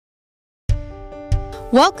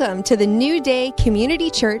Welcome to the New Day Community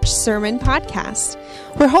Church Sermon Podcast.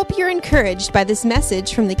 We hope you're encouraged by this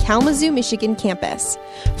message from the Kalamazoo, Michigan campus.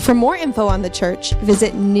 For more info on the church,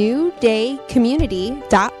 visit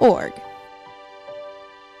newdaycommunity.org.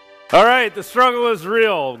 All right, the struggle is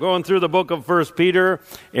real. Going through the book of 1 Peter,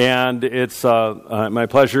 and it's my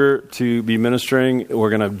pleasure to be ministering. We're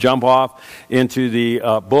going to jump off into the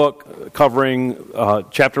book covering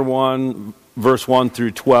chapter 1, verse 1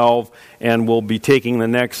 through 12, and we'll be taking the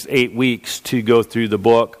next 8 weeks to go through the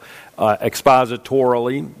book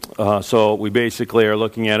expositorily. So we basically are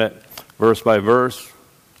looking at it verse by verse.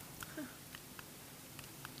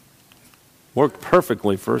 Worked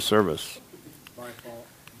perfectly first service.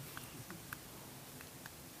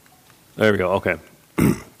 There we go, okay.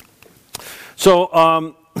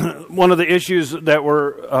 So one of the issues that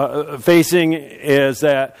we're facing is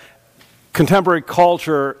that contemporary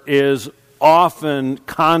culture is often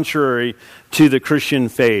contrary to the Christian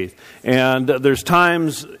faith. And there's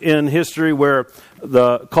times in history where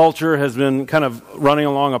the culture has been kind of running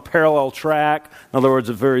along a parallel track. In other words,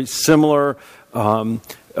 a very similar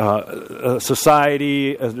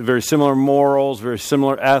society, very similar morals, very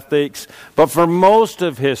similar ethics. But for most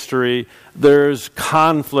of history, there's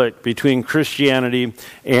conflict between Christianity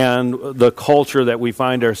and the culture that we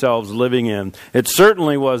find ourselves living in. It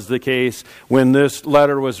certainly was the case when this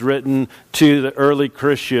letter was written to the early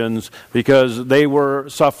Christians, because they were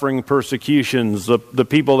suffering persecutions. The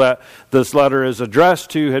people that this letter is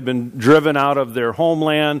addressed to had been driven out of their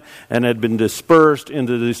homeland and had been dispersed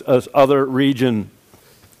into this other region.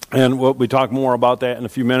 And we'll talk more about that in a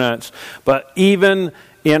few minutes. But even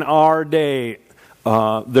in our day,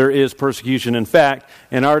 there is persecution. In fact,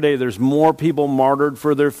 in our day, there's more people martyred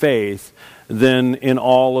for their faith than in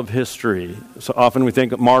all of history. So often we think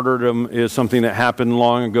that martyrdom is something that happened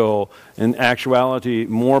long ago. In actuality,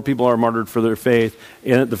 more people are martyred for their faith,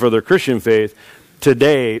 for their Christian faith,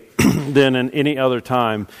 today than in any other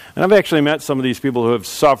time. And I've actually met some of these people who have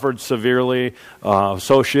suffered severely.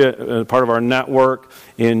 Associate, part of our network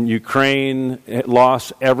in Ukraine,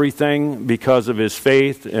 lost everything because of his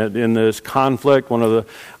faith in this conflict. One of the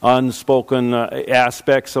unspoken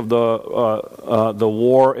aspects of the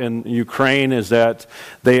war in Ukraine is that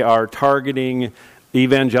they are targeting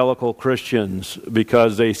evangelical Christians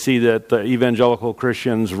because they see that the evangelical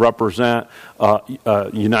Christians represent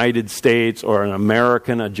United States or an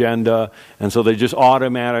American agenda, and so they just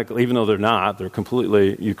automatically, even though they're not, they're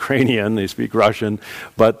completely Ukrainian, they speak Russian,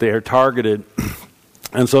 but they are targeted.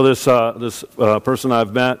 And so this person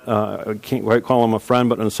I've met, I can't quite call him a friend,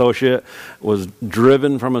 but an associate, was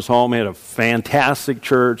driven from his home. He had a fantastic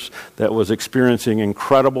church that was experiencing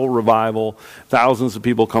incredible revival, thousands of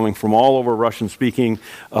people coming from all over Russian-speaking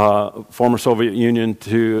former Soviet Union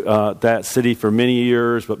to that city for many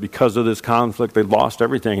years, but because of this conflict, they lost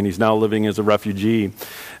everything, and he's now living as a refugee.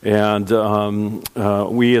 And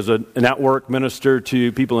we as a network minister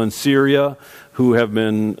to people in Syria who have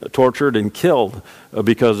been tortured and killed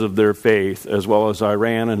because of their faith, as well as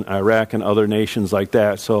Iran and Iraq and other nations like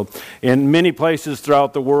that. So in many places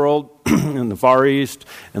throughout the world, in the Far East,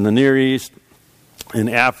 in the Near East, in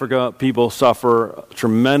Africa, people suffer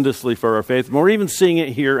tremendously for our faith. And we're even seeing it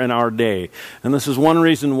here in our day. And this is one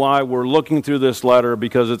reason why we're looking through this letter,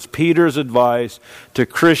 because it's Peter's advice to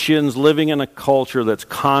Christians living in a culture that's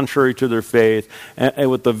contrary to their faith and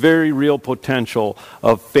with the very real potential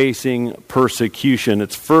of facing persecution.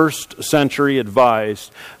 It's first century advice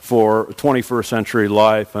for 21st century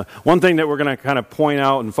life. One thing that we're going to kind of point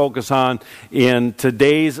out and focus on in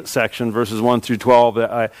today's section, verses 1 through 12,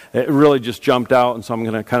 that it really just jumped out, and so I'm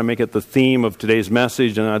going to kind of make it the theme of today's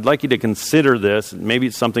message, and I'd like you to consider this. Maybe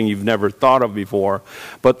it's something you've never thought of before,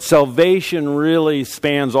 but salvation really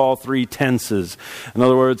spans all three tenses. In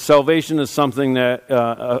other words, salvation is something that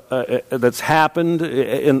that's happened.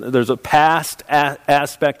 There's a past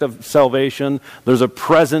aspect of salvation, there's a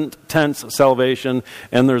present tense salvation,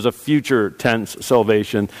 and there's a future tense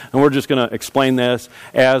salvation. And we're just going to explain this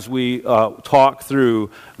as we talk through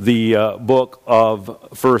the book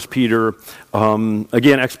of 1 Peter.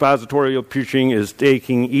 Again, expositorial preaching is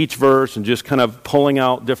taking each verse and just kind of pulling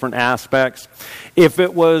out different aspects. If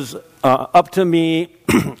it was up to me,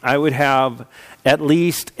 I would have at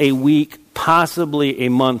least a week, possibly a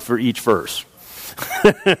month for each verse.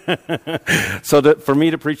 So that for me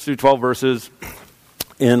to preach through 12 verses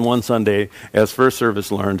in one Sunday, as first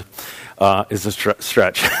service learned, is a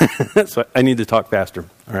stretch. So I need to talk faster.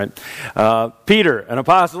 All right. Peter, an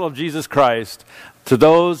apostle of Jesus Christ, to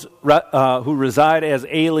those who reside as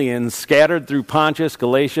aliens scattered through Pontus,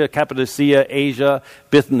 Galatia, Cappadocia, Asia,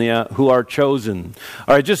 Bithynia, who are chosen.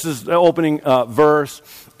 All right, just as the opening verse,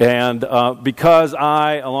 And because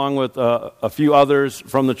I, along with a few others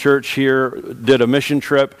from the church here, did a mission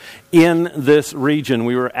trip in this region,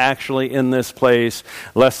 we were actually in this place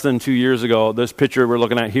less than 2 years ago. This picture we're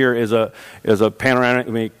looking at here is a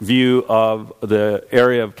panoramic view of the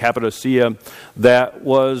area of Cappadocia that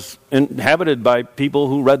was inhabited by people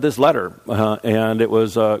who read this letter. And it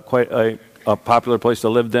was quite a popular place to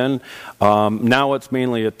live in. Now it's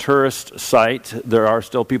mainly a tourist site. There are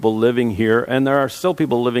still people living here, and there are still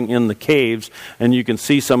people living in the caves, and you can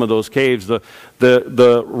see some of those caves.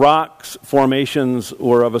 The rocks formations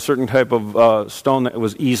were of a certain type of stone that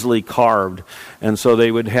was easily carved, and so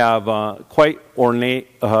they would have quite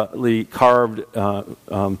ornately carved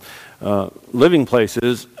living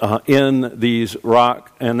places in these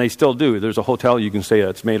rock, and they still do. There's a hotel you can stay at.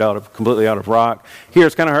 It's made completely out of rock. Here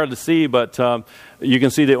it's kind of hard to see, but you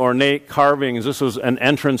can see the ornate carvings. This was an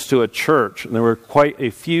entrance to a church, and there were quite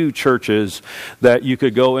a few churches that you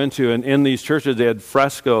could go into, and in these churches they had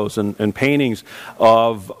frescoes and paintings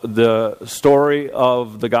of the story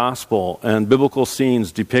of the gospel and biblical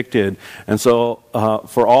scenes depicted. And so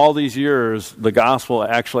for all these years, the gospel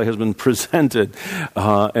actually has been presented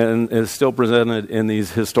and is still presented in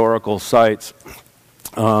these historical sites.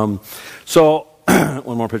 So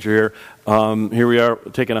one more picture here. Here we are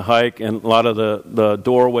taking a hike, and a lot of the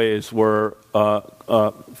doorways were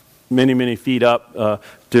many, many feet up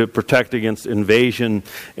to protect against invasion,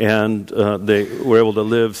 and they were able to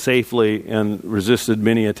live safely and resisted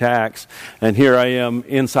many attacks. And here I am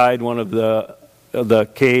inside one of the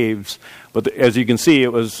caves, but as you can see,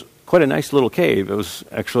 it was quite a nice little cave. It was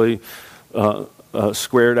actually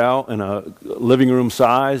squared out in a living room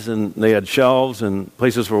size, and they had shelves and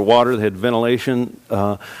places for water. They had ventilation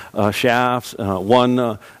shafts.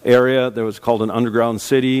 One area that was called an underground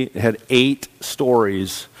city. It had 8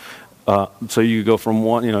 stories, so you go from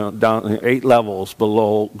one, down 8 levels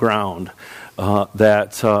below ground.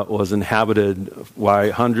 That was inhabited by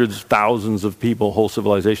hundreds, thousands of people. Whole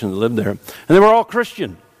civilizations lived there, and they were all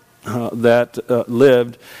Christian. That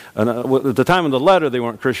lived. And, at the time of the letter, they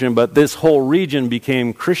weren't Christian, but this whole region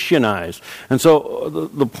became Christianized. And so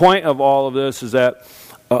the point of all of this is that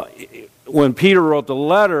when Peter wrote the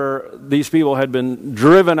letter, these people had been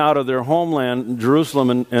driven out of their homeland,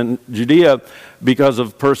 Jerusalem and Judea, because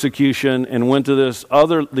of persecution, and went to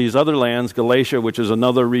these other lands, Galatia, which is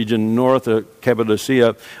another region north of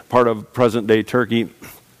Cappadocia, part of present-day Turkey.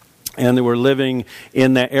 And they were living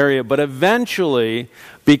in that area. But eventually,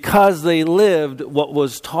 because they lived what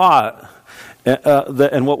was taught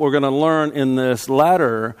and what we're going to learn in this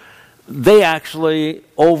letter, they actually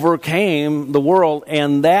overcame the world.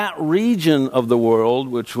 And that region of the world,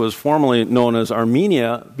 which was formerly known as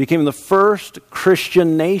Armenia, became the first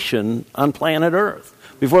Christian nation on planet Earth.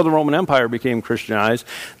 Before the Roman Empire became Christianized,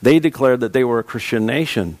 they declared that they were a Christian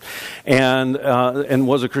nation, and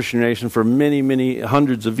was a Christian nation for many, many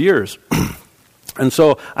hundreds of years. And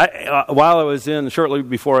so, while I was shortly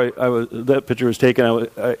before that picture was taken,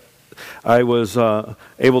 I was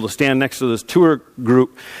able to stand next to this tour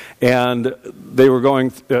group, and they were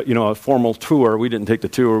going, a formal tour. We didn't take the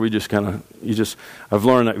tour. We just I've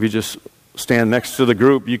learned that if you just stand next to the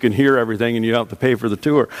group, you can hear everything, and you don't have to pay for the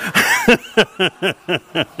tour.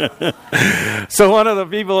 So one of the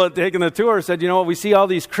people that had taken the tour said, we see all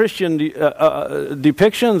these Christian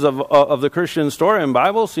depictions of the Christian story and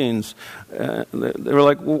Bible scenes. They were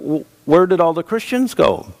like, where did all the Christians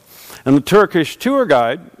go? And the Turkish tour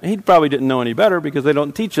guide, he probably didn't know any better because they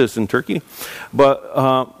don't teach this in Turkey.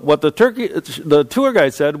 But what the tour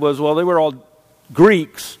guide said was, well, they were all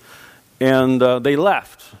Greeks, and they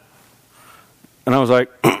left. And I was like,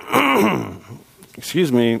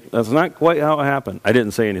 excuse me, that's not quite how it happened. I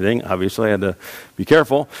didn't say anything. Obviously, I had to be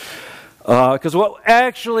careful. Because what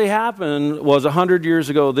actually happened was 100 years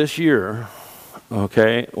ago this year,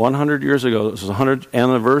 100 years ago, this was the 100th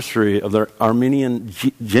anniversary of the Armenian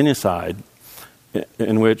genocide,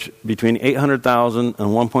 in which between 800,000 and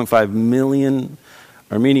 1.5 million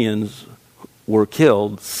Armenians were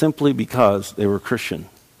killed simply because they were Christian.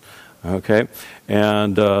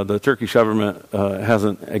 And the Turkish government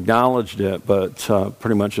hasn't acknowledged it, but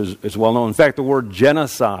pretty much is well known. In fact, the word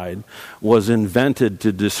genocide was invented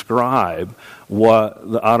to describe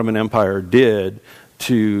what the Ottoman Empire did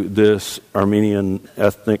to this Armenian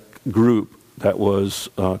ethnic group that was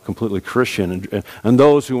completely Christian. And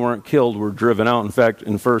those who weren't killed were driven out. In fact,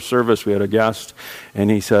 in first service, we had a guest, and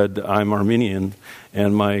he said, I'm Armenian,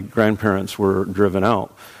 and my grandparents were driven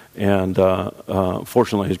out. And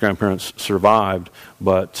fortunately, his grandparents survived,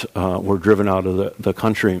 but were driven out of the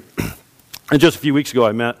country. And just a few weeks ago,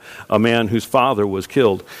 I met a man whose father was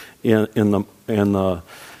killed in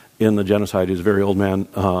in the genocide. He was a very old man,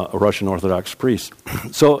 a Russian Orthodox priest.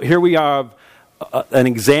 So here we have an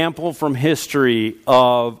example from history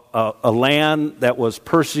of a land that was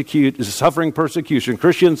suffering persecution,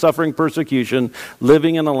 Christians suffering persecution,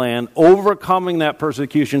 living in a land, overcoming that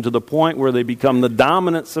persecution to the point where they become the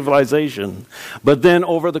dominant civilization. But then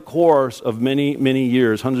over the course of many, many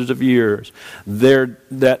years, hundreds of years,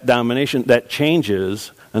 that domination, that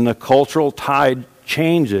changes, and the cultural tide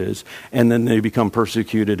changes, and then they become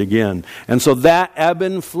persecuted again. And so that ebb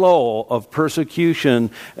and flow of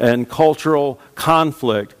persecution and cultural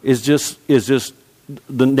conflict is just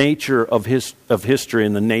the nature of history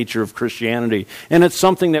and the nature of Christianity. And it's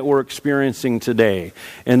something that we're experiencing today,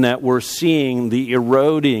 and that we're seeing the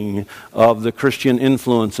eroding of the Christian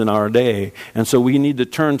influence in our day. And so we need to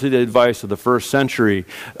turn to the advice of the first century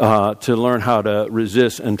to learn how to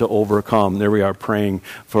resist and to overcome. There we are praying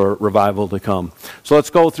for revival to come. So let's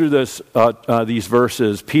go through these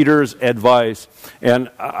verses. Peter's advice, and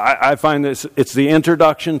I find this, it's the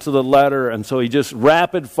introduction to the letter, and so he just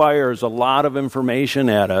rapid fires a lot of information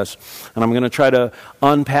at us, and I'm going to try to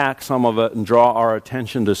unpack some of it and draw our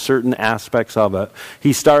attention to certain aspects of it.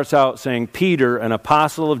 He starts out saying, Peter, an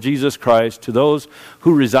apostle of Jesus Christ, to those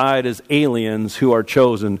who reside as aliens who are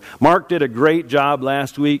chosen. Mark did a great job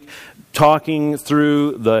last week talking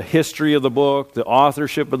through the history of the book, the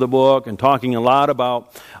authorship of the book, and talking a lot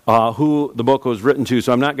about who the book was written to.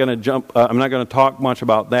 So I'm not going to talk much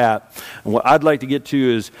about that. And what I'd like to get to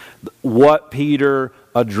is what Peter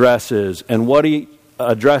addresses. And what he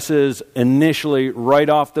addresses initially right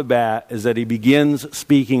off the bat is that he begins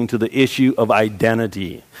speaking to the issue of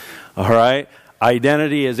identity. All right?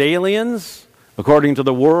 Identity as aliens, according to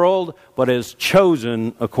the world, but as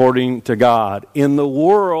chosen according to God. In the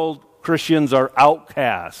world, Christians are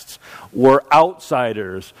outcasts. We're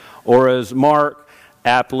outsiders. Or as Mark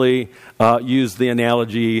aptly used the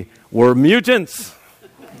analogy, we're mutants.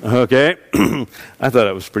 Okay? I thought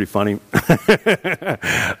it was pretty funny.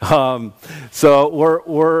 So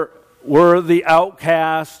we're the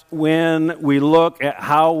outcast when we look at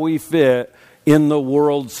how we fit in the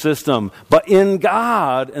world system. But in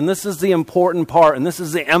God, and this is the important part, and this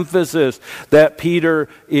is the emphasis that Peter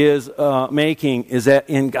is making, is that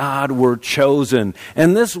in God we're chosen.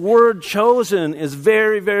 And this word chosen is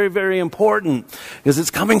very, very, very important because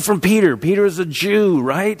it's coming from Peter. Peter is a Jew,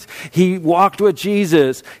 right? He walked with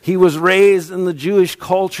Jesus. He was raised in the Jewish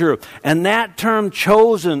culture. And that term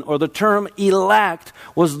chosen, or the term elect,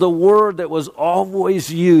 was the word that was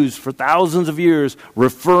always used for thousands of years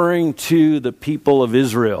referring to the people of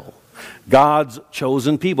Israel. God's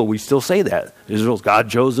chosen people. We still say that. Israel's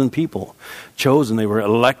God's chosen people. Chosen. They were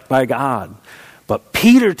elect by God. But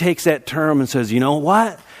Peter takes that term and says, you know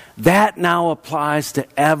what? That now applies to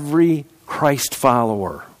every Christ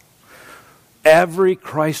follower. Every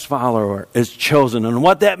Christ follower is chosen. And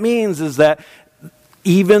what that means is that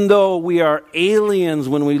even though we are aliens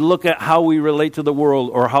when we look at how we relate to the world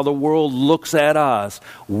or how the world looks at us,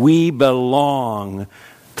 we belong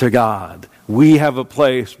to God. We have a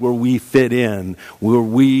place where we fit in, where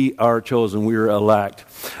we are chosen, we are elect.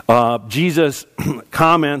 Jesus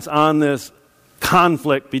comments on this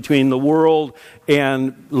conflict between the world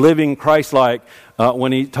and living Christ-like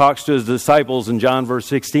when he talks to his disciples in John verse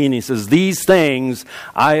 16. He says, "These things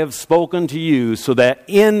I have spoken to you so that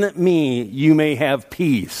in me you may have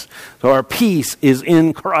peace." So our peace is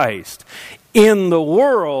in Christ. In the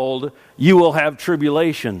world you will have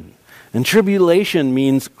tribulation. And tribulation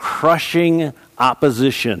means crushing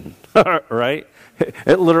opposition, right?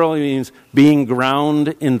 It literally means being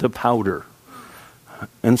ground into powder.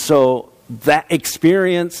 And so that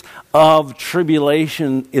experience of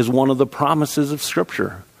tribulation is one of the promises of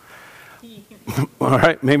Scripture. All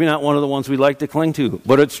right, maybe not one of the ones we like to cling to,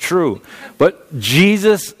 but it's true. But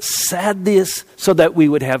Jesus said this so that we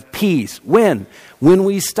would have peace. When? When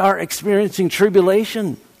we start experiencing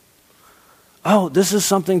tribulation. Oh, this is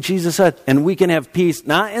something Jesus said. And we can have peace,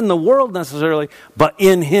 not in the world necessarily, but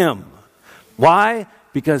in Him. Why?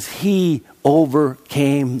 Because He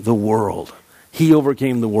overcame the world. He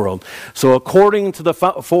overcame the world. So according to the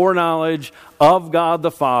foreknowledge of God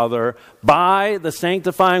the Father, by the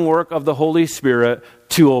sanctifying work of the Holy Spirit,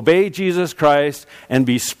 to obey Jesus Christ and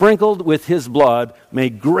be sprinkled with His blood, may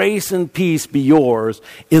grace and peace be yours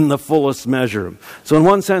in the fullest measure. So in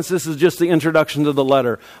one sense, this is just the introduction to the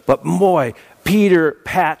letter. But boy, Peter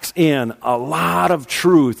packs in a lot of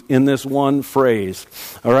truth in this one phrase.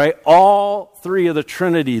 All right? All three of the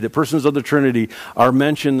Trinity, the persons of the Trinity, are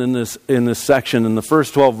mentioned in this section. In the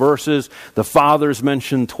first 12 verses, the Father's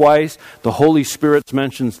mentioned twice, the Holy Spirit's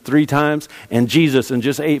mentioned 3 times, and Jesus in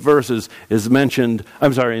just 8 verses is mentioned,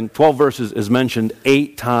 in 12 verses is mentioned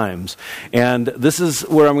 8 times. And this is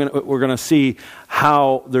where we're going to see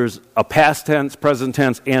how there's a past tense, present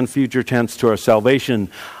tense, and future tense to our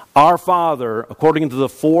salvation. Our Father, according to the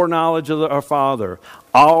foreknowledge of our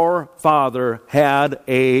Father had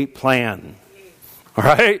a plan. All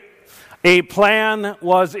right? A plan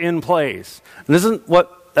was in place. And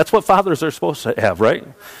that's what fathers are supposed to have, right?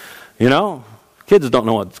 You know, kids don't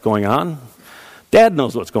know what's going on. Dad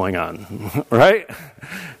knows what's going on, right?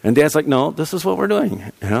 And Dad's like, no, this is what we're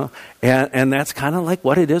doing, you know? And that's kind of like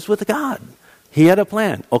what it is with God. He had a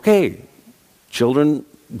plan. Okay, children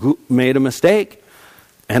made a mistake,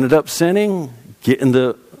 ended up sinning, get in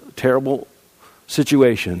the terrible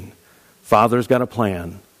situation. Father's got a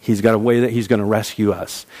plan. He's got a way that he's going to rescue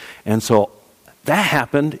us. And so that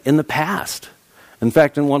happened in the past. In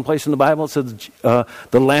fact, in one place in the Bible, it says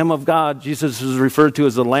the Lamb of God, Jesus is referred to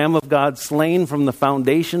as the Lamb of God slain from the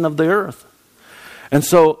foundation of the earth. And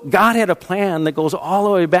so God had a plan that goes all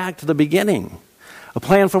the way back to the beginning. A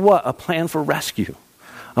plan for what? A plan for rescue.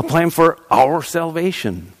 A plan for our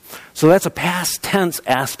salvation. So that's a past tense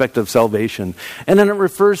aspect of salvation. And then it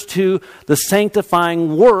refers to the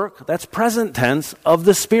sanctifying work, that's present tense, of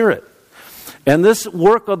the Spirit. And this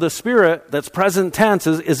work of the Spirit that's present tense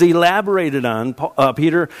is elaborated on.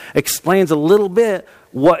 Peter explains a little bit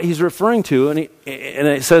what he's referring to, and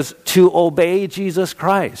it says, to obey Jesus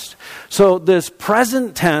Christ. So this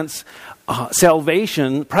present tense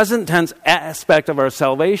salvation, present tense aspect of our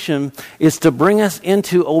salvation is to bring us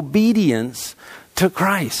into obedience to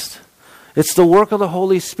Christ. It's the work of the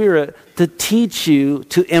Holy Spirit to teach you,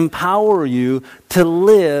 to empower you to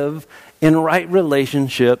live in right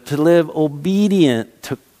relationship, to live obedient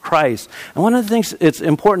to Christ. And one of the things it's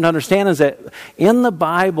important to understand is that in the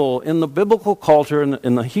Bible, in the biblical culture,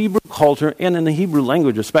 in the Hebrew culture, and in the Hebrew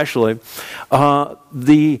language especially, and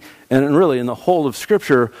really in the whole of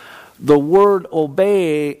Scripture, the word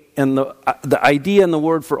obey and the idea in the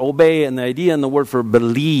word for obey and the idea in the word for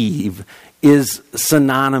believe is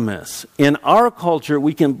synonymous. In our culture,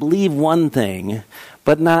 we can believe one thing,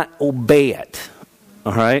 but not obey it.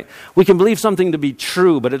 All right? We can believe something to be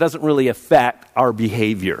true, but it doesn't really affect our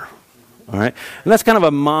behavior. All right? And that's kind of a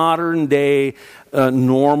modern day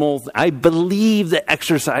normal. I believe that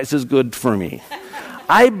exercise is good for me.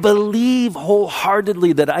 I believe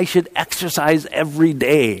wholeheartedly that I should exercise every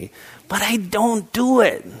day, but I don't do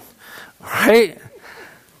it. Right?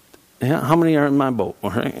 Yeah, how many are in my boat?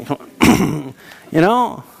 Right? You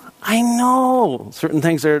know, I know certain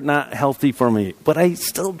things are not healthy for me, but I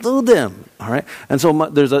still do them. All right, and so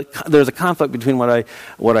there's a conflict between what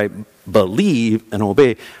I believe and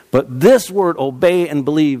obey. But this word obey and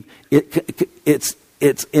believe, it's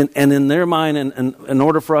in their mind, and in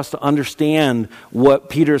order for us to understand what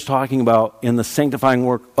Peter is talking about in the sanctifying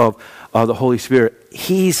work of the Holy Spirit,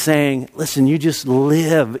 he's saying, listen, you just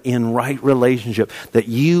live in right relationship, that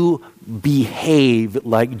you behave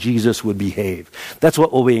like Jesus would behave. That's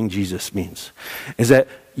what obeying Jesus means, is that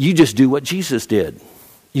you just do what Jesus did.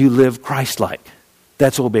 You live Christ-like.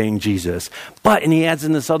 That's obeying Jesus. But, and he adds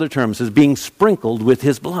in this other term, says being sprinkled with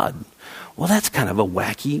his blood. Well, that's kind of a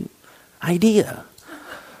wacky idea.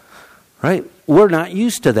 Right? We're not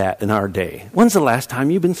used to that in our day. When's the last time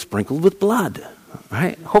you've been sprinkled with blood?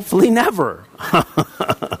 Right? Hopefully never.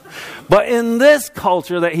 But in this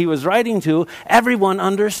culture that he was writing to, everyone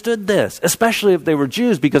understood this, especially if they were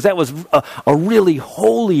Jews, because that was a really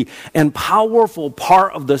holy and powerful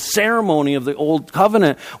part of the ceremony of the Old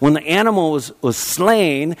Covenant. When the animal was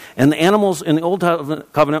slain, and the animals in the Old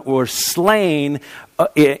Covenant were slain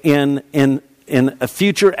in a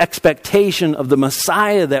future expectation of the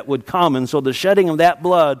Messiah that would come. And so the shedding of that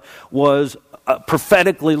blood was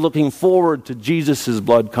prophetically looking forward to Jesus'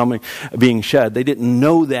 blood being shed. They didn't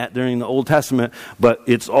know that during the Old Testament, but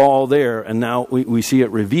it's all there, and now we see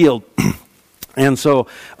it revealed. And so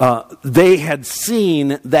they had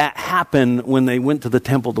seen that happen when they went to the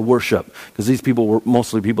temple to worship, because these people were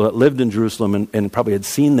mostly people that lived in Jerusalem and probably had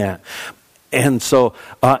seen that. And so,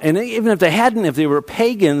 and even if they hadn't, if they were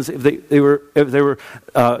pagans, if they were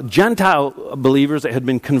Gentile believers that had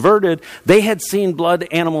been converted, they had seen blood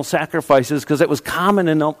animal sacrifices because it was common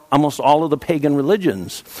in almost all of the pagan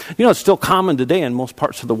religions. You know, it's still common today in most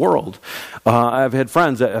parts of the world. I've had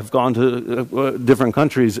friends that have gone to different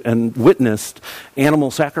countries and witnessed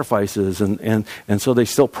animal sacrifices, and so they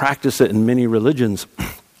still practice it in many religions.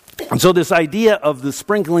 And so this idea of the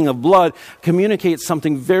sprinkling of blood communicates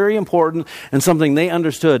something very important and something they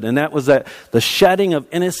understood. And that was that the shedding of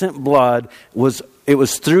innocent blood was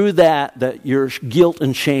through that your guilt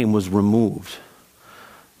and shame was removed.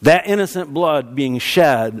 That innocent blood being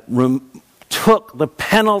shed took the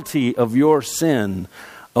penalty of your sin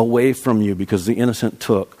away from you, because the innocent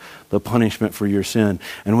took the punishment for your sin.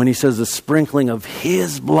 And when he says the sprinkling of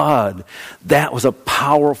his blood, that was a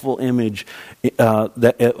powerful image, it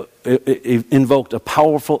invoked a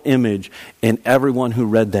powerful image in everyone who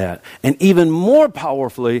read that. And even more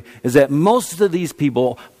powerfully is that most of these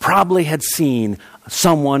people probably had seen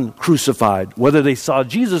someone crucified. Whether they saw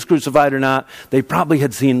Jesus crucified or not, they probably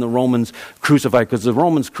had seen the Romans crucified, because the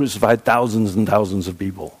Romans crucified thousands and thousands of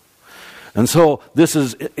people. And so this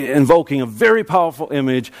is invoking a very powerful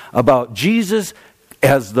image about Jesus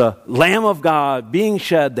as the Lamb of God being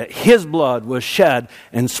shed, that his blood was shed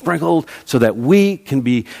and sprinkled so that we can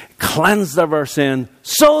be cleansed of our sin,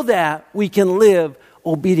 so that we can live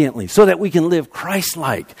obediently, so that we can live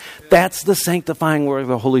Christ-like. That's the sanctifying work of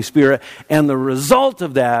the Holy Spirit. And the result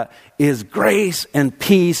of that is grace and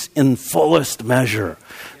peace in fullest measure.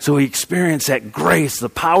 So we experience that grace, the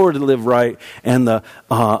power to live right, and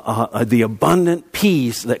the abundant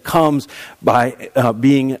peace that comes by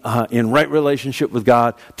being in right relationship with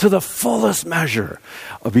God to the fullest measure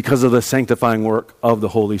because of the sanctifying work of the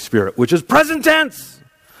Holy Spirit, which is present tense.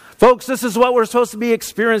 Folks, this is what we're supposed to be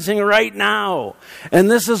experiencing right now.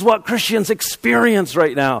 And this is what Christians experience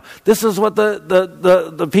right now. This is what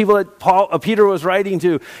the people that Peter was writing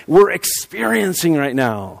to were experiencing right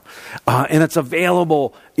now. And it's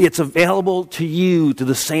available to you to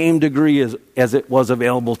the same degree as it was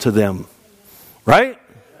available to them. Right?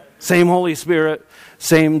 Same Holy Spirit,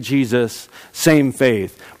 same Jesus, same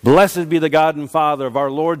faith. Blessed be the God and Father of our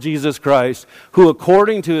Lord Jesus Christ, who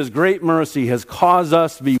according to his great mercy has caused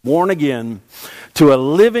us to be born again to a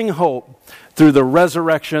living hope through the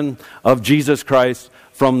resurrection of Jesus Christ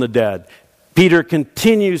from the dead. Peter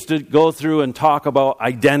continues to go through and talk about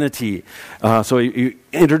identity. So he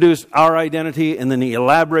introduced our identity, and then he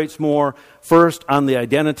elaborates more first on the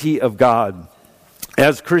identity of God.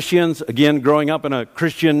 As Christians, again, growing up in a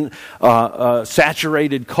Christian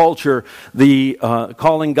saturated culture, the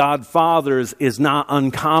calling God Father is not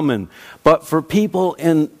uncommon. But for people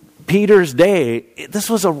in Peter's day, this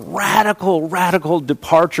was a radical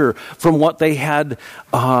departure from what they had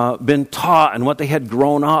been taught and what they had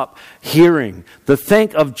grown up hearing. To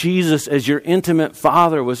think of Jesus as your intimate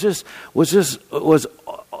Father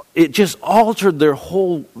it just altered their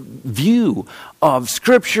whole view of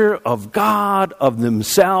Scripture, of God, of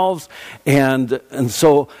themselves. And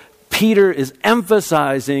so Peter is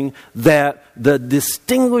emphasizing that the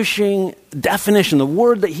distinguishing definition, the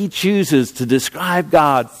word that he chooses to describe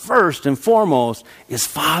God first and foremost, is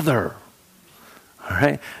Father. All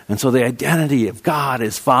right? And so the identity of God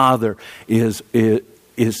as Father is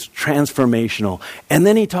transformational. And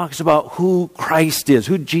then he talks about who Christ is,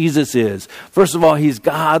 who Jesus is. First of all, he's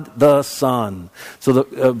God the Son. So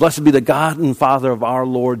blessed be the God and Father of our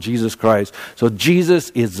Lord Jesus Christ. So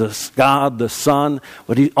Jesus is God the Son,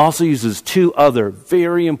 but he also uses two other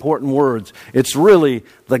very important words. It's really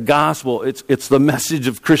the gospel. It's the message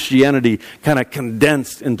of Christianity kind of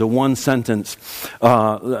condensed into one sentence.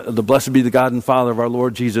 The blessed be the God and Father of our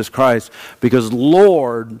Lord Jesus Christ, because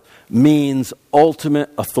Lord means ultimate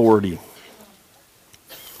authority.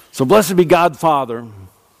 So blessed be God Father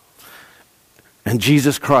and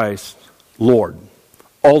Jesus Christ, Lord,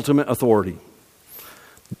 ultimate authority.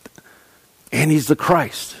 And he's the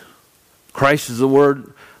Christ. Christ is the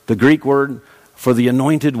word, the Greek word for the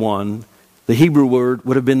anointed one. The Hebrew word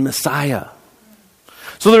would have been Messiah.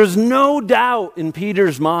 So there's no doubt in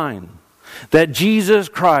Peter's mind that Jesus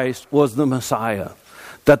Christ was the Messiah,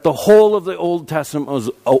 that the whole of the Old Testament was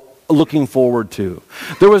looking forward to.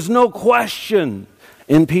 There was no question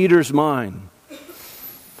in Peter's mind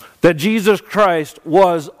that Jesus Christ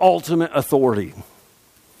was ultimate authority,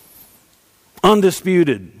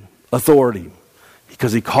 undisputed authority,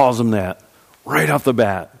 because he calls him that right off the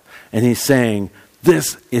bat. And he's saying,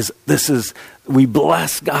 this is we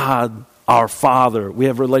bless God our Father. We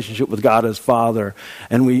have a relationship with God as Father,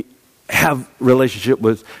 and we have relationship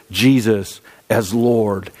with Jesus as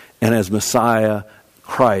Lord and as Messiah,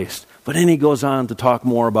 Christ. But then he goes on to talk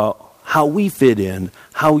more about how we fit in,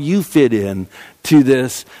 how you fit in to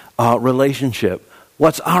this relationship.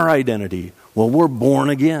 What's our identity? Well, we're born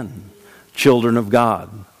again, children of God,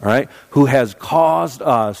 all right, who has caused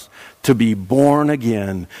us to be born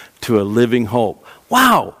again to a living hope.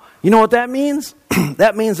 Wow! You know what that means?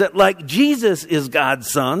 That means that like Jesus is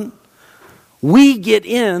God's Son, we get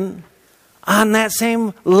in on that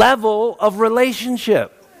same level of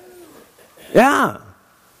relationship. Yeah.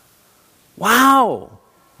 Wow.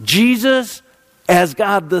 Jesus, as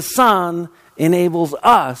God the Son, enables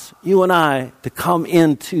us, you and I, to come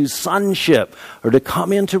into sonship or to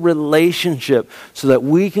come into relationship so that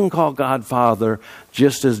we can call God Father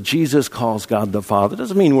just as Jesus calls God the Father. It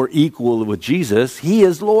doesn't mean we're equal with Jesus. He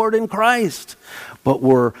is Lord in Christ. But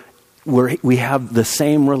we have the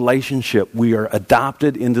same relationship. We are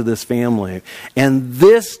adopted into this family. And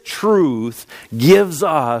this truth gives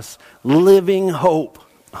us living hope.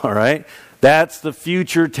 All right? That's the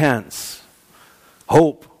future tense.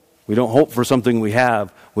 Hope. We don't hope for something we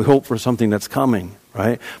have. We hope for something that's coming,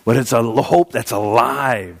 right? But it's a hope that's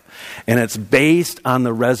alive. And it's based on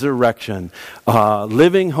the resurrection.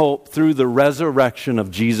 Living hope through the resurrection of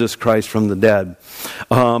Jesus Christ from the dead.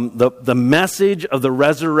 The message of the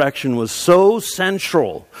resurrection was so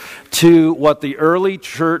central to what the early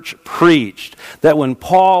church preached that when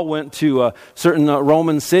Paul went to certain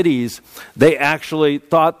Roman cities, they actually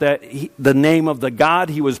thought that the name of the God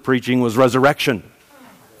he was preaching was resurrection.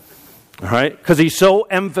 All right? Because he so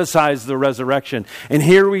emphasized the resurrection. And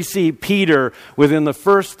here we see Peter, within the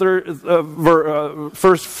first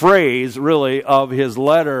phrase, really, of his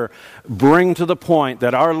letter, bring to the point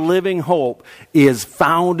that our living hope is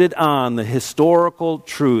founded on the historical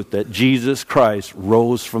truth that Jesus Christ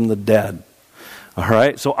rose from the dead. All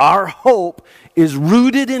right? So our hope is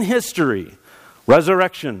rooted in history.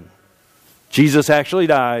 Resurrection. Jesus actually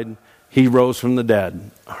died. He rose from the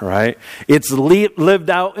dead, all right? It's lived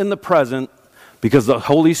out in the present because the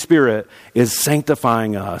Holy Spirit is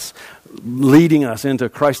sanctifying us, leading us into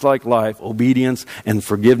Christ-like life, obedience and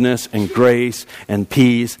forgiveness and grace and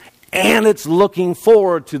peace. And it's looking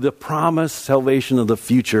forward to the promised salvation of the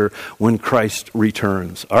future when Christ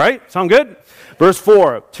returns. All right? Sound good? Verse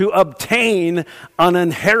 4, to obtain an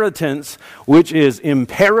inheritance which is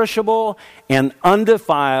imperishable and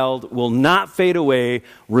undefiled, will not fade away,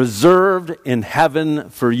 reserved in heaven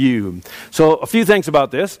for you. So a few things about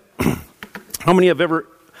this. How many have ever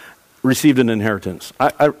received an inheritance?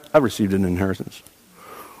 I received an inheritance.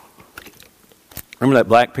 Remember that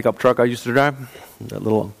black pickup truck I used to drive? That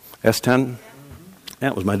little S10?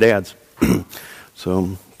 That was my dad's.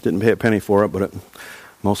 So didn't pay a penny for it, but it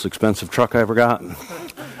most expensive truck I ever got.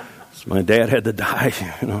 So my dad had to die,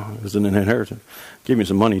 it was an inheritance. Gave me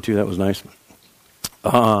some money too, that was nice.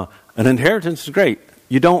 An inheritance is great.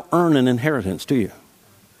 You don't earn an inheritance, do you?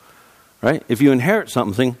 Right? If you inherit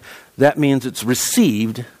something, that means it's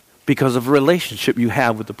received because of a relationship you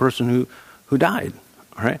have with the person who died.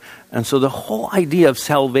 All right? And so the whole idea of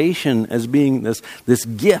salvation as being this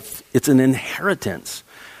gift, it's an inheritance.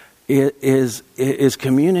 It is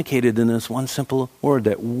communicated in this one simple word,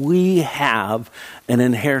 that we have an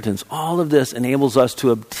inheritance. All of this enables us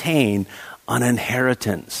to obtain an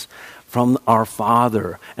inheritance from our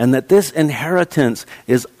Father. And that this inheritance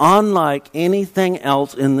is unlike anything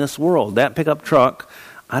else in this world. That pickup truck,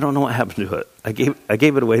 I don't know what happened to it. I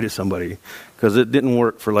gave it away to somebody because it didn't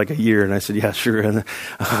work for like a year. And I said, yeah, sure. And,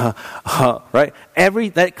 right?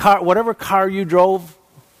 That car, whatever car you drove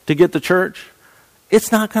to get to church, it's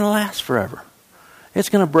not going to last forever. It's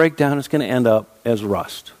going to break down. It's going to end up as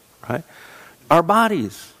rust, right? Our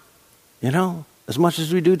bodies, as much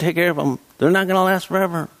as we do take care of them, they're not going to last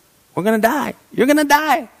forever. We're going to die. You're going to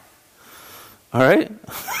die. All right?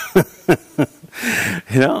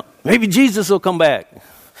 Maybe Jesus will come back.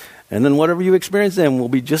 And then whatever you experience then will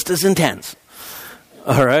be just as intense.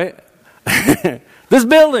 All right? This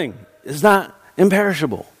building is not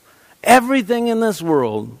imperishable. Everything in this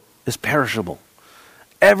world is perishable.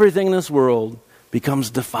 Everything in this world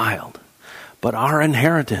becomes defiled. But our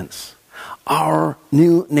inheritance, our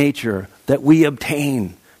new nature that we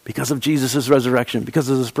obtain because of Jesus' resurrection, because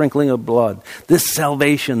of the sprinkling of blood, this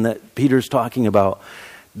salvation that Peter's talking about,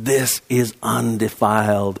 this is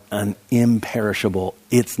undefiled and imperishable.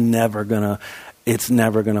 It's never gonna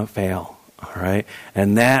fail. All right?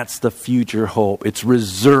 And that's the future hope. It's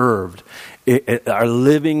reserved. Our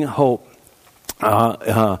living hope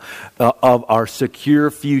of our secure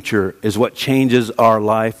future is what changes our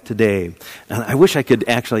life today. And I wish I could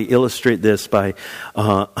actually illustrate this by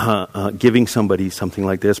giving somebody something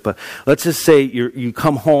like this. But let's just say you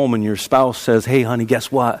come home and your spouse says, "Hey, honey,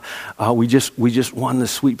 guess what? We just won the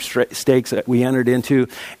sweepstakes that we entered into,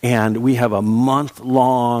 and we have a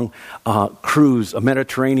month-long cruise, a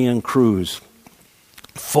Mediterranean cruise."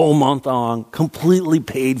 Full month on, completely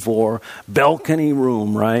paid for, balcony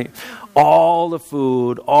room, right? all the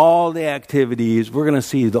food, all the activities. We're going to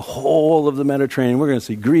see the whole of the Mediterranean. We're going to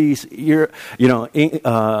see Greece, Italy,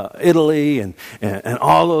 and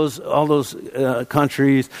all those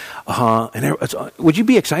countries. Would you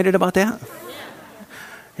be excited about that?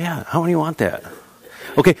 Yeah. How many want that?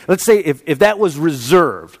 Okay. Let's say if that was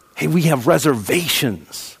reserved. Hey, we have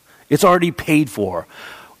reservations. It's already paid for.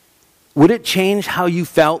 Would it change how you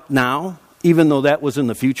felt now, even though that was in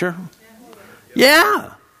the future?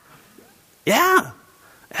 Yeah. Yeah.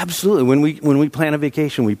 Absolutely. When we plan a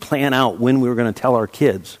vacation, we plan out when we're going to tell our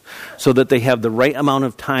kids so that they have the right amount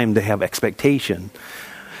of time to have expectation.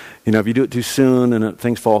 If you do it too soon and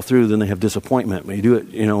things fall through, then they have disappointment. When you do it,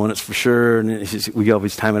 when it's for sure, and we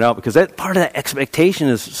always time it out because that part of that expectation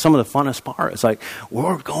is some of the funnest part. It's like,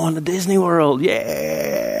 we're going to Disney World.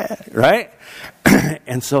 Yeah. Right?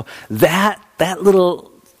 And so that little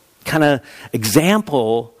kind of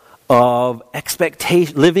example of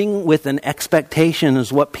expectation, living with an expectation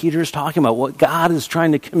is what Peter's talking about, what God is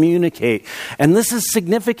trying to communicate. And this is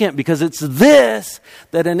significant because it's this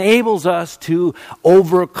that enables us to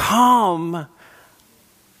overcome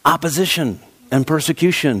opposition and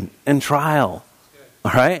persecution and trial.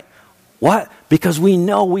 All right? What? Because we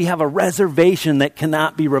know we have a reservation that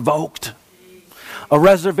cannot be revoked. A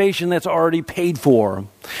reservation that's already paid for.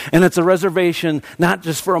 And it's a reservation not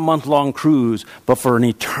just for a month-long cruise, but for an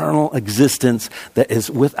eternal existence that is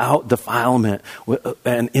without defilement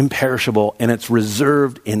and imperishable. And it's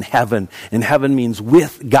reserved in heaven. And heaven means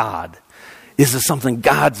with God. This is something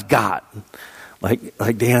God's got.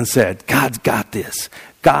 Like Dan said, God's got this.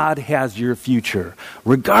 God has your future.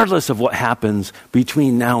 Regardless of what happens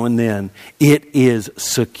between now and then, it is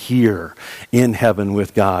secure in heaven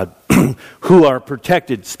with God. Who are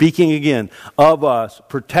protected, speaking again of us,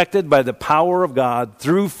 protected by the power of God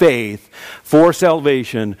through faith for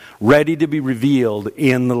salvation, ready to be revealed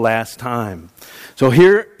in the last time. So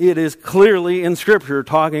here it is clearly in Scripture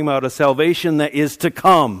talking about a salvation that is to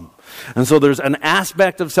come. And so there's an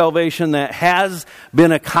aspect of salvation that has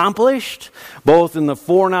been accomplished, both in the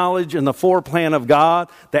foreknowledge and the foreplan of God,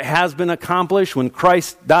 that has been accomplished when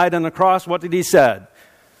Christ died on the cross. What did he say?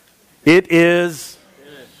 It is,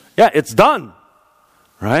 it's done,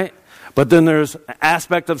 right? But then there's an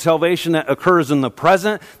aspect of salvation that occurs in the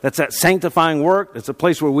present. That's that sanctifying work. It's a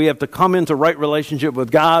place where we have to come into right relationship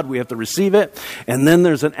with God. We have to receive it. And then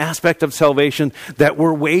there's an aspect of salvation that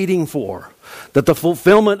we're waiting for, that the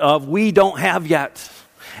fulfillment of we don't have yet.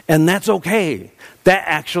 And that's okay. That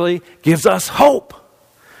actually gives us hope.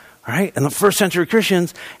 Right? And the first century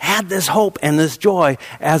Christians had this hope and this joy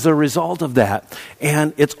as a result of that.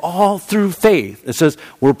 And it's all through faith. It says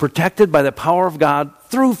we're protected by the power of God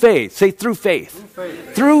through faith. Say through faith. Through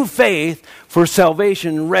faith. Through faith for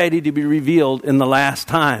salvation ready to be revealed in the last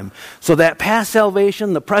time. So that past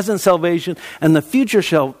salvation, the present salvation, and the future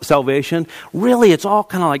salvation, really it's all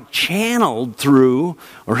kind of like channeled through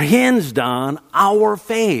or hinged on our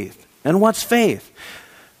faith. And what's faith?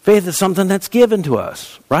 Faith is something that's given to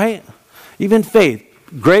us, right? Even faith.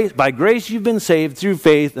 By grace you've been saved through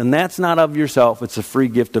faith, and that's not of yourself. It's a free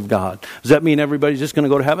gift of God. Does that mean everybody's just going to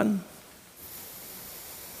go to heaven?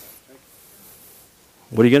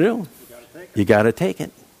 What are you going to do? You got to take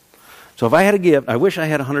it. So if I had a gift, I wish I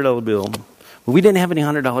had a $100 bill, but we didn't have any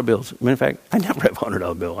 $100 bills. Matter of fact, I never have a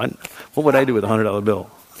 $100 bill. What would I do with a $100 bill?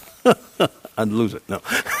 I'd lose it. No,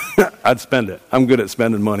 I'd spend it. I'm good at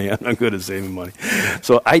spending money. I'm not good at saving money.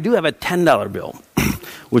 So I do have a $10 bill,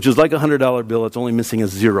 which is like a $100 bill. It's only missing a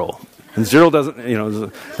zero. And zero doesn't,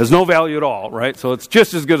 has no value at all, right? So it's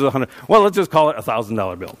just as good as a 100. Well, let's just call it a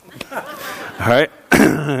 $1,000 bill. All right.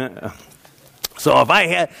 So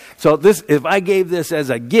if I gave this as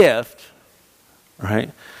a gift,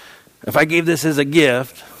 right? If I gave this as a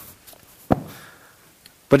gift,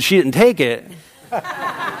 but she didn't take it,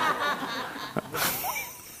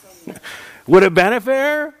 would it benefit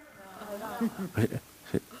her? I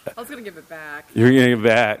was going to give it back. You're going to give it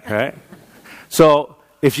back, right? So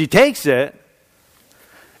if she takes it,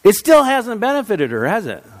 it still hasn't benefited her, has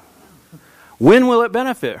it? When will it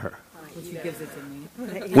benefit her? When she gives it to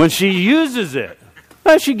me. When she uses it.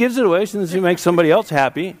 Well, she gives it away since she makes somebody else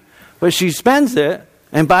happy. But she spends it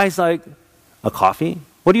and buys like a coffee.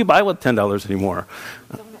 What do you buy with $10 anymore?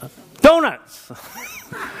 Donuts.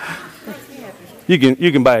 You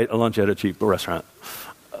can buy a lunch at a cheap restaurant.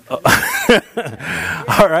 All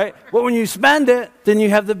right? But when you spend it, then you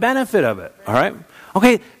have the benefit of it. All right?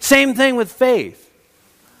 Okay, same thing with faith.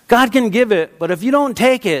 God can give it, but if you don't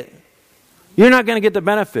take it, you're not going to get the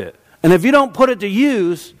benefit. And if you don't put it to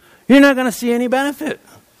use, you're not going to see any benefit.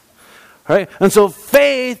 All right? And so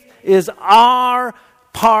faith is our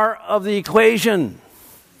part of the equation.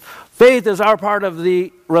 Faith is our part of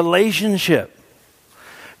the relationship.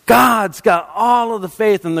 God's got all of the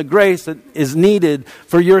faith and the grace that is needed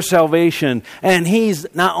for your salvation. And He's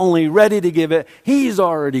not only ready to give it, He's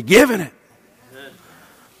already given it. Amen.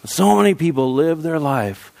 So many people live their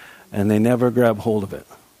life and they never grab hold of it.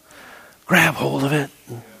 Grab hold of it.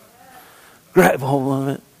 Grab hold of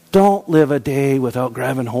it. Don't live a day without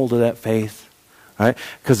grabbing hold of that faith. Right?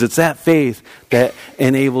 Because it's that faith that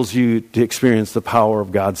enables you to experience the power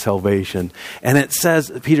of God's salvation. And it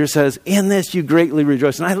says, Peter says, in this you greatly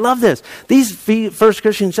rejoice. And I love this. These first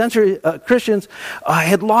Christian century Christians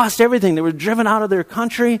had lost everything. They were driven out of their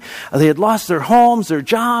country. They had lost their homes, their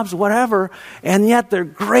jobs, whatever. And yet they're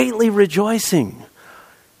greatly rejoicing.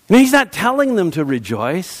 And He's not telling them to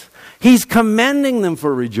rejoice. He's commending them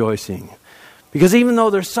for rejoicing. Because even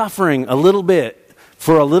though they're suffering a little bit,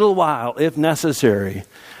 for a little while, if necessary,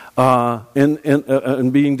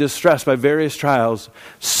 and being distressed by various trials,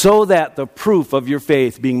 so that the proof of your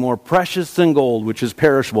faith, being more precious than gold, which is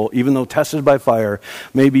perishable, even though tested by fire,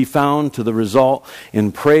 may be found to the result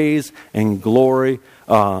in praise and glory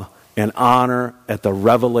and honor at the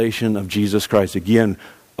revelation of Jesus Christ. Again,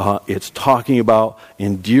 it's talking about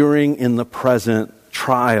enduring in the present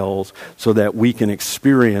trials so that we can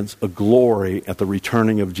experience a glory at the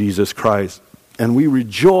returning of Jesus Christ. And we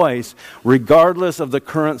rejoice regardless of the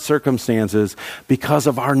current circumstances because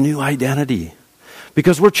of our new identity.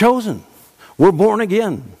 Because we're chosen. We're born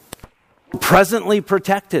again. Presently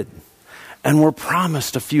protected. And we're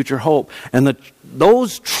promised a future hope. And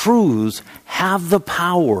those truths have the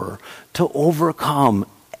power to overcome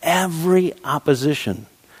every opposition,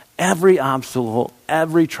 every obstacle,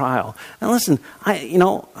 every trial. And listen, I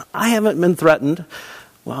haven't been threatened.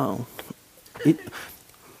 Well,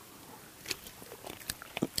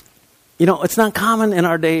 it's not common in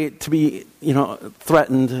our day to be,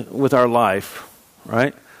 threatened with our life,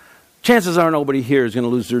 right? Chances are nobody here is going to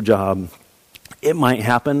lose their job. It might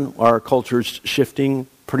happen. Our culture's shifting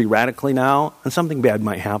pretty radically now, and something bad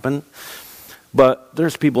might happen. But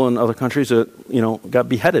there's people in other countries that, got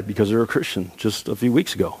beheaded because they were a Christian just a few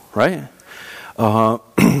weeks ago, right?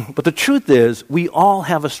 But the truth is, we all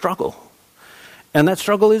have a struggle. And that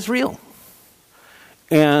struggle is real.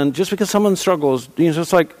 And just because someone struggles,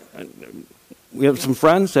 just like we have some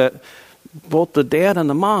friends that both the dad and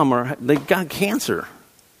the mom they got cancer.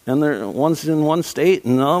 And one's in one state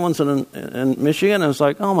and the other one's in Michigan. And it's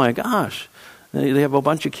like, oh my gosh. They have a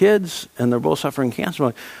bunch of kids and they're both suffering cancer.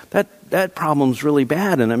 Like, that problem's really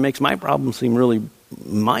bad and it makes my problem seem really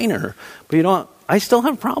minor. But I still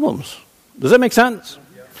have problems. Does that make sense?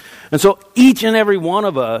 Yeah. And so each and every one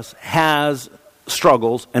of us has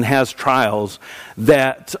struggles and has trials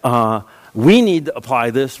that we need to apply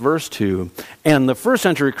this verse to. And the first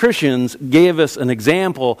century Christians gave us an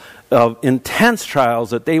example of intense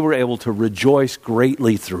trials that they were able to rejoice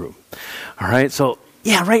greatly through. All right, so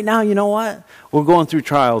yeah, right now, you know what? We're going through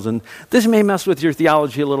trials, and this may mess with your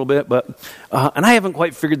theology a little bit, but and I haven't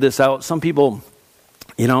quite figured this out. Some people,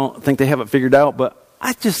 think they have it figured out, but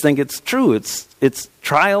I just think it's true. It's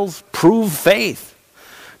trials prove faith.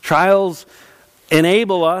 Trials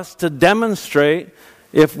enable us to demonstrate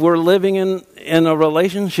if we're living in a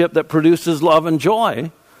relationship that produces love and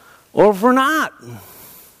joy, or if we're not.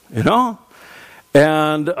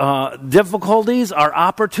 And difficulties are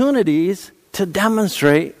opportunities to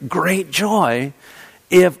demonstrate great joy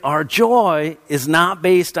if our joy is not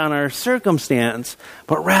based on our circumstance,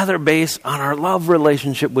 but rather based on our love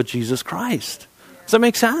relationship with Jesus Christ. Does that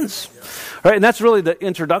make sense? Right, and that's really the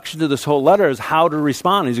introduction to this whole letter, is how to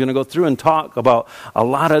respond. He's going to go through and talk about a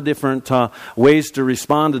lot of different ways to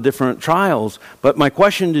respond to different trials. But my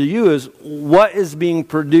question to you is, what is being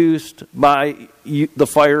produced by the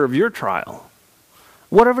fire of your trial?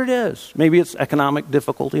 Whatever it is. Maybe it's economic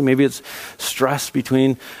difficulty. Maybe it's stress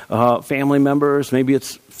between family members. Maybe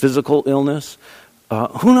it's physical illness.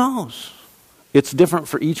 Who knows? It's different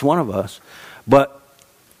for each one of us. But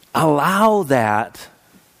allow that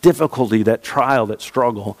difficulty, that trial, that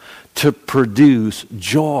struggle to produce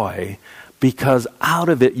joy, because out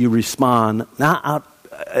of it you respond, not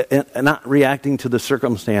reacting to the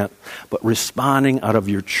circumstance, but responding out of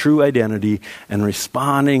your true identity and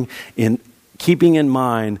responding in keeping in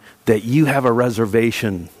mind that you have a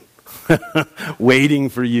reservation waiting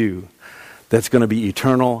for you that's going to be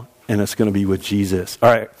eternal, and it's going to be with Jesus. All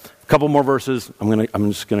right, a couple more verses.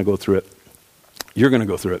 I'm just going to go through it. You're going to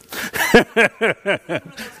go through it.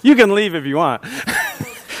 You can leave if you want.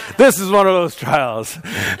 This is one of those trials.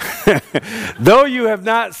 Though you have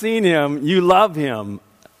not seen him, you love him.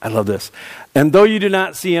 I love this. And though you do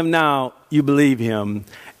not see him now, you believe him,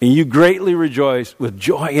 and you greatly rejoice with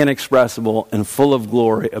joy inexpressible and full of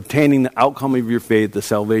glory, obtaining the outcome of your faith, the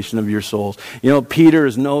salvation of your souls. You know, Peter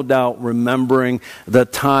is no doubt remembering the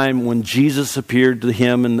time when Jesus appeared to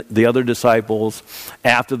him and the other disciples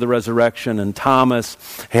after the resurrection, and Thomas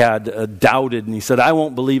had doubted, and he said, I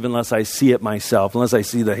won't believe unless I see it myself, unless I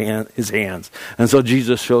see his hands. And so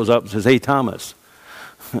Jesus shows up and says, hey, Thomas,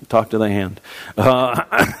 talk to the hand.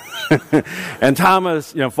 And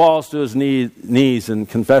Thomas, falls to his knees and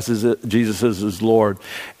confesses that Jesus is his Lord.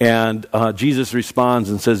 And Jesus responds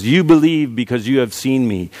and says, you believe because you have seen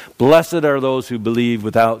me. Blessed are those who believe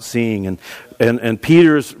without seeing. And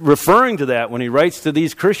Peter's referring to that when he writes to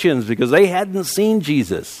these Christians because they hadn't seen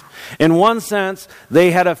Jesus. In one sense,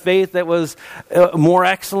 they had a faith that was more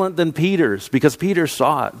excellent than Peter's because Peter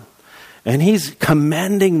saw it. And he's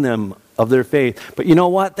commending them of their faith. But you know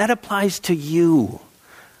what? That applies to you.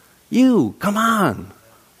 You, come on.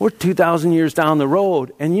 We're 2,000 years down the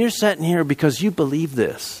road, and you're sitting here because you believe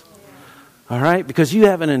this. All right? Because you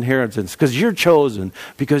have an inheritance, because you're chosen,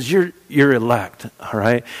 because you're elect, all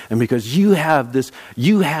right? And because you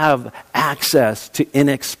have access to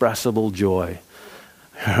inexpressible joy.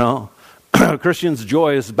 You know? A Christian's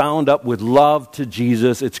joy is bound up with love to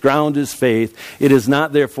Jesus. Its ground is faith. It is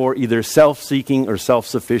not, therefore, either self-seeking or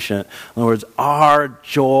self-sufficient. In other words, our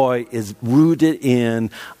joy is rooted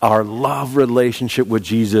in our love relationship with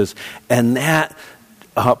Jesus, and that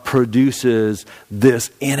produces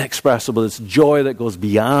this inexpressible, this joy that goes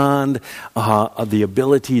beyond the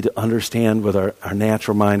ability to understand with our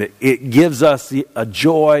natural mind. It gives us a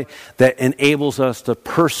joy that enables us to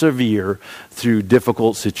persevere through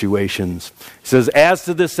difficult situations. It says, as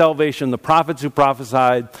to this salvation, the prophets who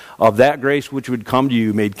prophesied of that grace which would come to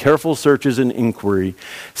you made careful searches and inquiry,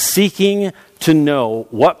 seeking to know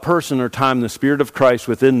what person or time the Spirit of Christ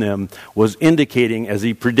within them was indicating as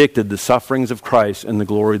he predicted the sufferings of Christ and the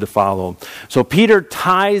glory to follow. So Peter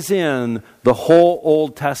ties in the whole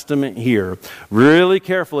Old Testament here. Really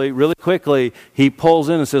carefully, really quickly, he pulls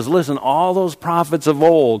in and says, listen, all those prophets of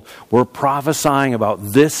old were prophesying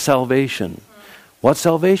about this salvation. What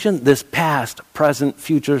salvation? This past, present,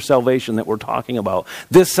 future salvation that we're talking about.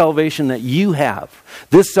 This salvation that you have.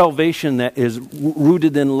 This salvation that is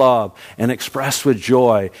rooted in love and expressed with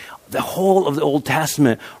joy. The whole of the Old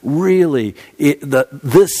Testament, really,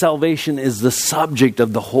 this salvation is the subject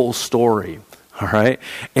of the whole story. All right?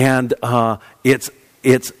 And the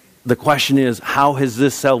question is, how has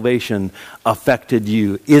this salvation affected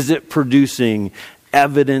you? Is it producing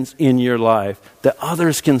evidence in your life that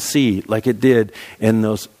others can see, like it did in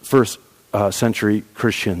those first century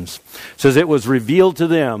Christians? It says it was revealed to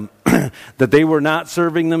them that they were not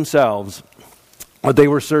serving themselves, but they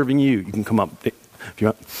were serving you. You can come up if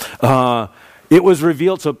you want. It was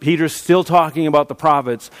revealed, so Peter's still talking about the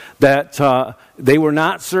prophets, that they were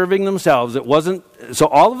not serving themselves. It wasn't. So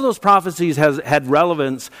all of those prophecies had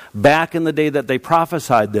relevance back in the day that they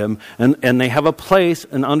prophesied them, and they have a place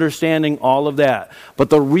in understanding all of that. But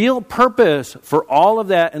the real purpose for all of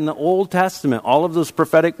that in the Old Testament, all of those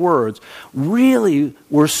prophetic words, really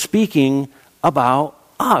were speaking about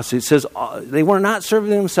us. It says they were not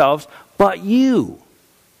serving themselves, but you.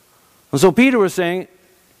 And so Peter was saying,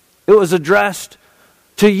 it was addressed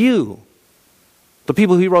to you, the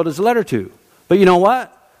people he wrote his letter to. But you know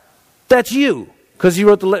what? That's you, because he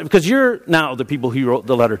wrote the letter. Because you're now the people he wrote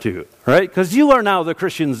the letter to, right? Because you are now the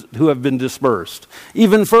Christians who have been dispersed,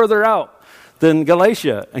 even further out than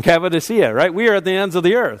Galatia and Cappadocia, right? We are at the ends of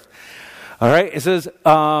the earth. All right. It says,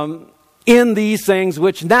 in these things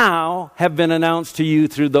which now have been announced to you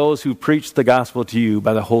through those who preach the gospel to you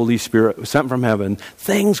by the Holy Spirit sent from heaven,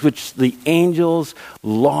 things which the angels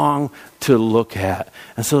long to look at.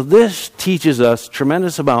 And so this teaches us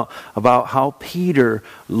tremendous about how Peter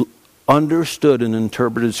understood and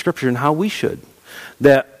interpreted Scripture, and how we should.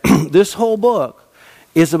 That this whole book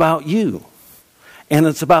is about you, and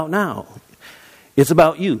it's about now. It's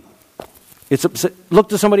about you. Look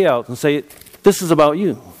to somebody else and say, this is about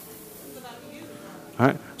you. All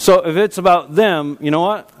right. So if it's about them, you know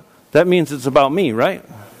what? That means it's about me, right?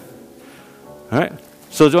 All right.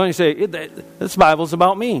 So when you say, this Bible's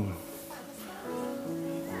about me.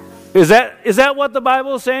 Is that what the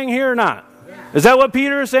Bible is saying here or not? Is that what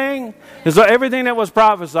Peter is saying? Is that everything that was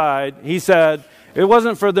prophesied, he said, it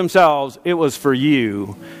wasn't for themselves, it was for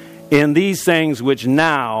you. In these things which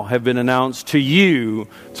now have been announced to you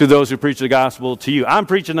through those who preach the gospel to you. I'm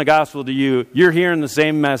preaching the gospel to you. You're hearing the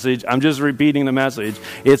same message. I'm just repeating the message.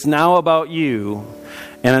 It's now about you,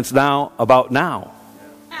 and it's now about now.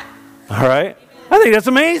 All right? I think that's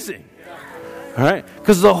amazing. All right?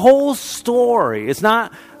 Because the whole story, it's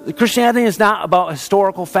not Christianity is not about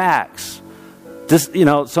historical facts,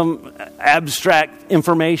 some abstract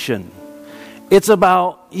information. It's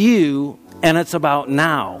about you, and it's about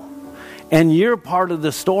now. And you're part of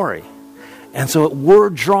the story. And so we're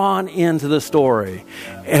drawn into the story.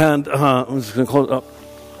 And I'm just going to close up.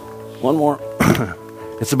 One more.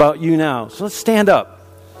 It's about you now. So let's stand up.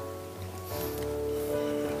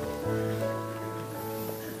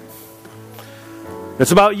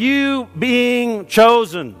 It's about you being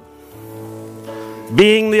chosen,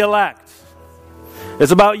 being the elect.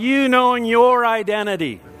 It's about you knowing your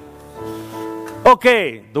identity.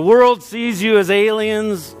 Okay, the world sees you as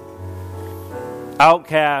aliens,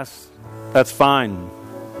 outcasts. That's fine.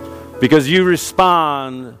 Because you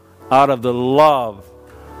respond out of the love,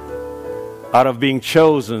 out of being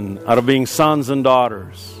chosen, out of being sons and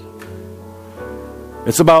daughters.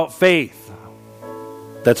 It's about faith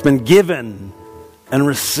that's been given and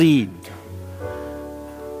received.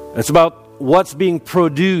 It's about what's being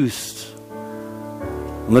produced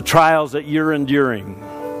and the trials that you're enduring.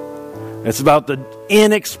 It's about the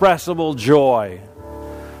inexpressible joy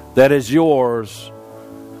that is yours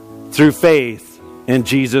through faith in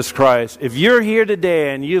Jesus Christ. If you're here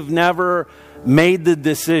today and you've never made the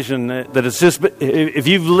decision that it's just, if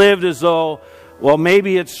you've lived as though, well,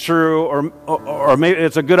 maybe it's true or maybe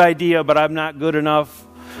it's a good idea, but I'm not good enough.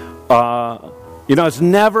 It's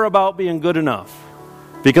never about being good enough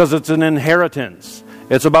because it's an inheritance.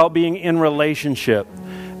 It's about being in relationship.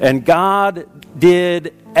 And God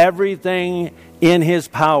did everything in His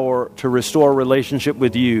power to restore relationship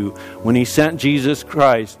with you when He sent Jesus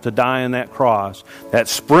Christ to die on that cross. That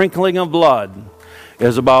sprinkling of blood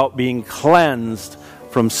is about being cleansed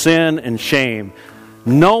from sin and shame.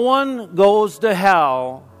 No one goes to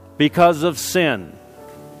hell because of sin.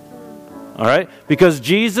 All right? Because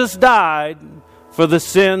Jesus died for the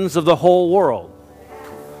sins of the whole world.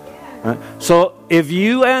 Right? So if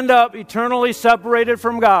you end up eternally separated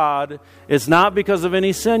from God, it's not because of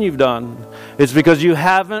any sin you've done. It's because you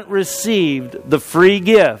haven't received the free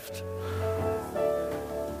gift.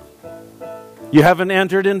 You haven't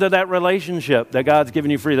entered into that relationship that God's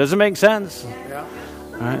given you free. Does it make sense? Yeah.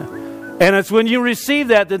 All right? And it's when you receive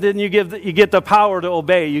that then you get the power to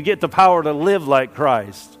obey. You get the power to live like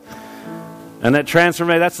Christ. And that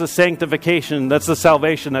transformation, that's the sanctification, that's the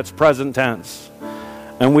salvation, that's present tense.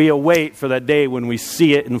 And we await for that day when we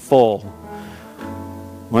see it in full.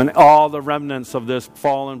 When all the remnants of this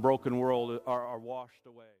fallen, broken world are washed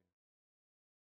away.